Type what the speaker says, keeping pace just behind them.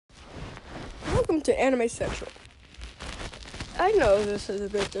welcome to Anime Central. I know this is a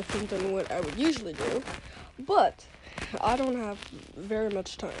bit different than what I would usually do, but I don't have very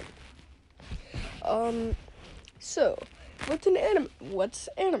much time. So, what's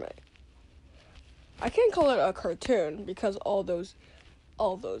anime? I can't call it a cartoon because all those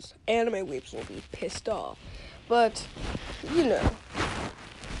anime weebs will be pissed off. But, anime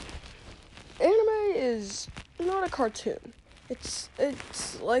is not a cartoon. It's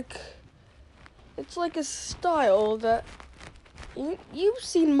like a style that you've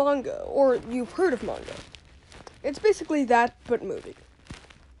seen manga or you've heard of manga. It's basically that but movie.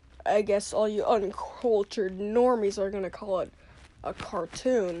 I guess all you uncultured normies are gonna call it a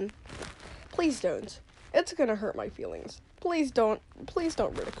cartoon. Please don't. It's gonna hurt my feelings. Please don't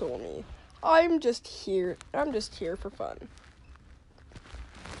ridicule me. I'm just here for fun.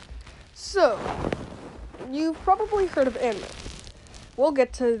 So, you've probably heard of anime. We'll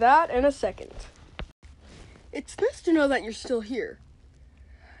get to that in a second. It's nice to know that you're still here.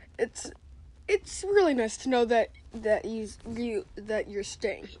 It's really nice to know that you're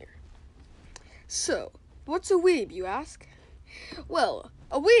staying here. So, what's a weeb, you ask? Well,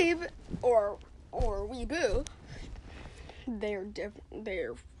 a weeb or weeboo, they're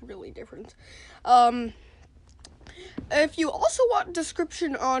really different. If you also want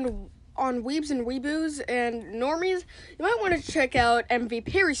description on weebs and weeboos and normies, you might want to check out MV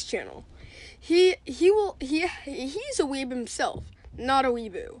Perry's channel. He's a weeb himself, not a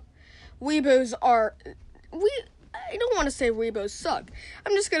weeboo. Weeboos I don't want to say weeboos suck.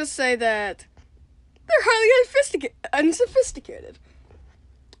 I'm just gonna say that they're highly unsophisticated.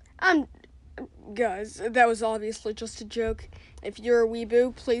 Guys, that was obviously just a joke. If you're a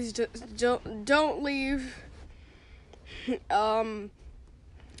weeboo, please don't leave.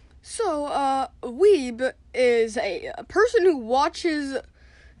 So, a weeb is a person who watches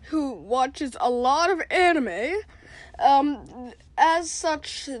a lot of anime. As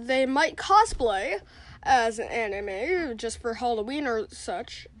such, they might cosplay as an anime just for Halloween or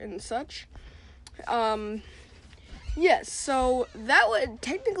such. Yes, so that would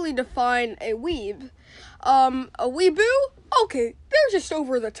technically define a weeb. A weeboo? Okay, they're just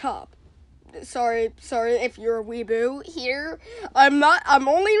over the top. Sorry if you're a weeboo here. I'm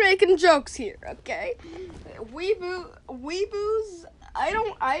only making jokes here, okay? Weeboos, I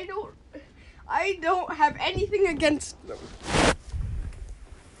don't have anything against them.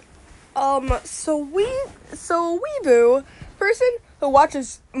 So a weeboo person who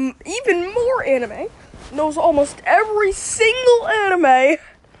watches even more anime, knows almost every single anime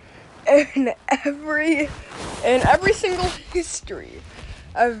in every single history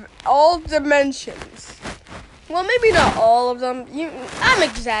of all dimensions. Well, maybe not all of them. I'm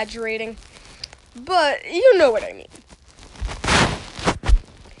exaggerating, but you know what I mean.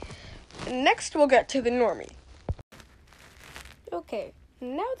 Next, we'll get to the normie. Okay,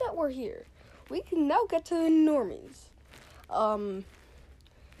 now that we're here, we can now get to the normies.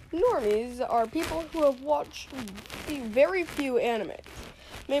 Normies are people who have watched very few animes,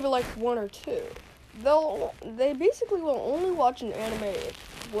 maybe like one or two. They basically will only watch an anime if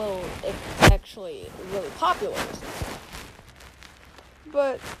it's actually really popular.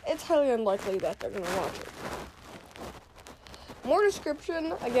 But it's highly unlikely that they're gonna watch it. More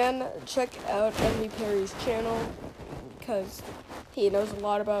description, again, check out MV Perry's channel, because he knows a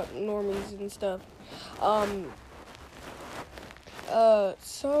lot about normies and stuff.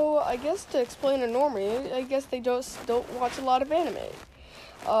 So I guess to explain a normie, I guess they don't watch a lot of anime.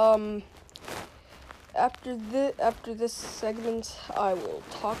 After this segment, I will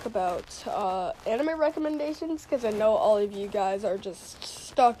talk about anime recommendations, because I know all of you guys are just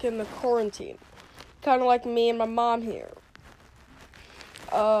stuck in the quarantine, kind of like me and my mom here.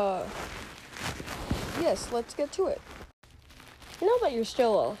 Yes, let's get to it. Now that you're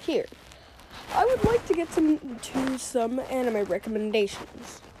still all here, I would like to get to some anime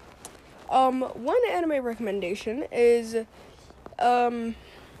recommendations. One anime recommendation is,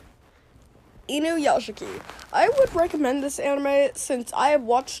 Inuyashiki. I would recommend this anime since I've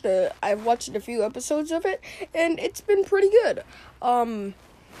watched a few episodes of it, and it's been pretty good.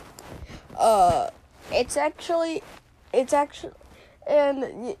 It's actually,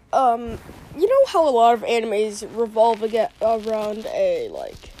 and, you know how a lot of animes revolve around a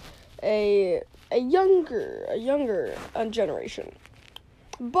younger generation.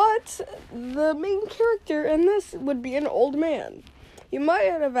 But the main character in this would be an old man. You might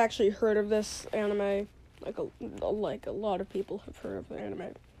have actually heard of this anime, like a lot of people have heard of the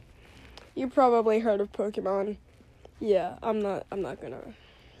anime. You probably heard of Pokemon. Yeah, I'm not gonna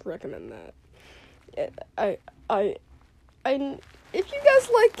recommend that. if you guys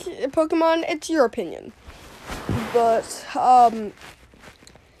like Pokemon, it's your opinion. But,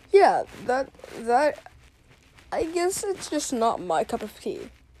 yeah, that, I guess it's just not my cup of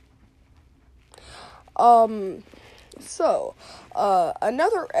tea. So,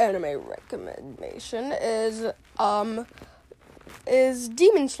 another anime recommendation is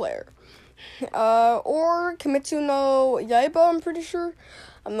Demon Slayer. Or Kimetsu no Yaiba, I'm pretty sure.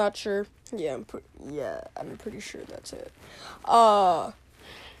 I'm not sure. Yeah, I'm pretty sure that's it. I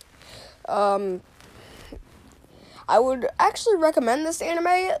would actually recommend this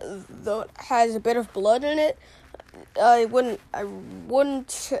anime, though it has a bit of blood in it. I wouldn't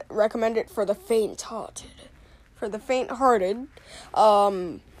recommend it for the faint-hearted.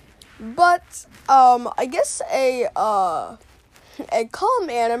 But I guess a calm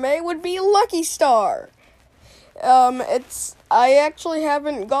anime would be Lucky Star. I actually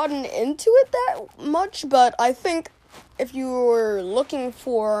haven't gotten into it that much, but I think if you were looking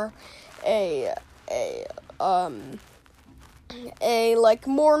for a like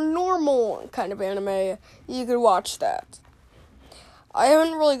more normal kind of anime, you could watch that. I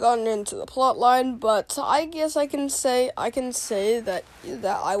haven't really gotten into the plot line, but I guess I can say that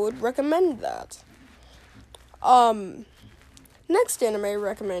I would recommend that. Next anime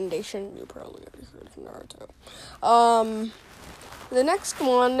recommendation, you probably already heard of Naruto. The next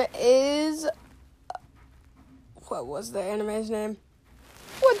one is, what was the anime's name?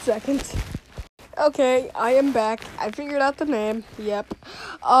 1 second. Okay, I am back. I figured out the name. Yep.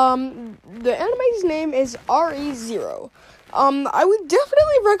 The anime's name is RE0. I would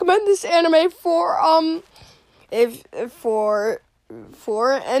definitely recommend this anime for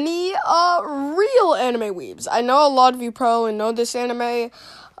any real anime weebs. I know a lot of you probably know this anime,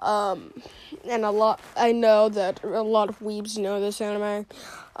 and I know that a lot of weebs know this anime.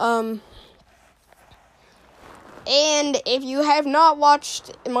 And if you have not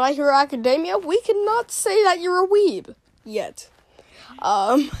watched My Hero Academia, we cannot say that you're a weeb yet.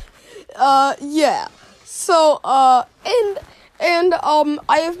 Yeah. So, and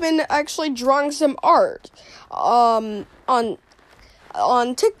I have been actually drawing some art, on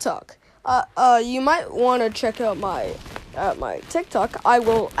TikTok. You might want to check out my TikTok. I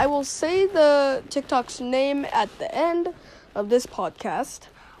will say the TikTok's name at the end of this podcast.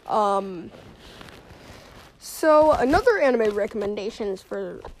 So another anime recommendations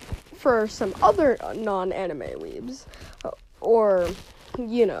for some other non-anime weebs, or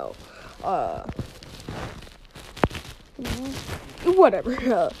whatever.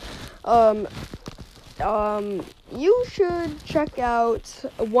 You should check out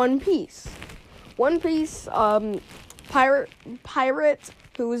One Piece. One Piece, pirate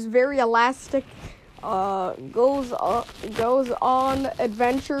who is very elastic, goes on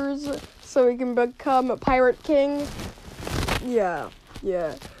adventures so he can become a pirate king. Yeah.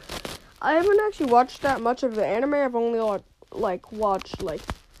 I haven't actually watched that much of the anime. I've only watched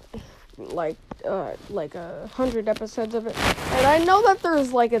 100 episodes of it, and I know that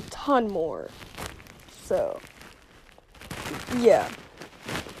there's a ton more. So, yeah.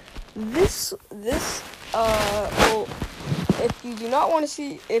 This well, if you don't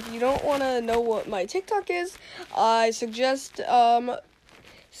want to know what my TikTok is, I suggest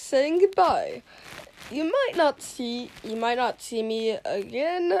saying goodbye. You might not see me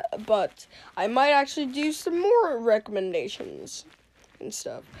again, but I might actually do some more recommendations and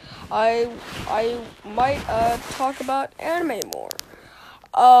stuff. I might talk about anime more.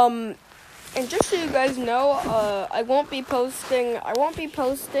 And just so you guys know, I won't be posting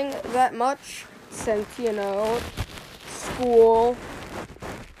that much since, school.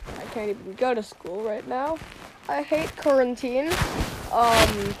 I can't even go to school right now. I hate quarantine.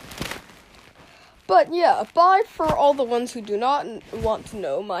 But yeah, bye for all the ones who do not want to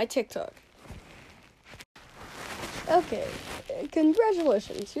know my TikTok. Okay,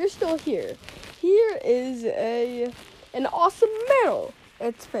 congratulations, you're still here. Here is an awesome medal.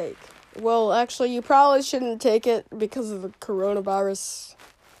 It's fake. Well, actually, you probably shouldn't take it because of the coronavirus,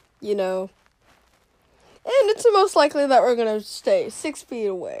 And it's most likely that we're gonna stay 6 feet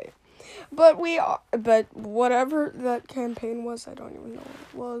away. But whatever that campaign was, I don't even know what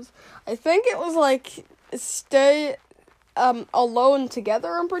it was. I think it was stay alone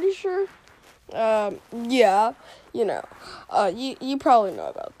together, I'm pretty sure. Yeah, you probably know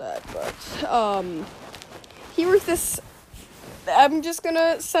about that, but here's this. I'm just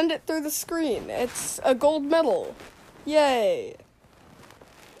gonna send it through the screen. It's a gold medal. Yay.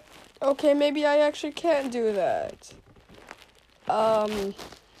 Okay, maybe I actually can't do that.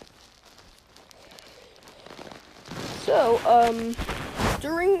 So,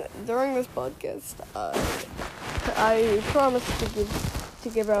 during this podcast, I promise to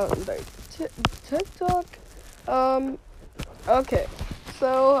give out the TikTok. Okay.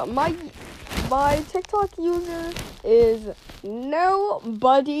 So my TikTok user is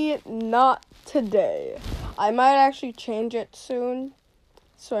nobody not today. I might actually change it soon.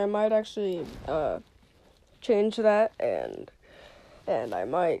 So I might actually change that and I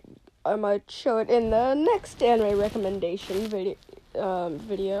might show it in the next anime recommendation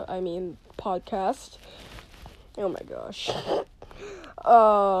podcast. Oh my gosh.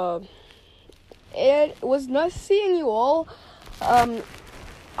 It was nice seeing you all.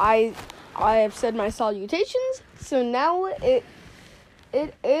 I have said my salutations, so now it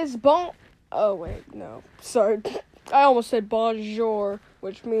is oh wait, no. Sorry. I almost said bonjour,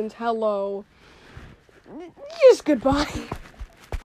 which means hello. Just goodbye.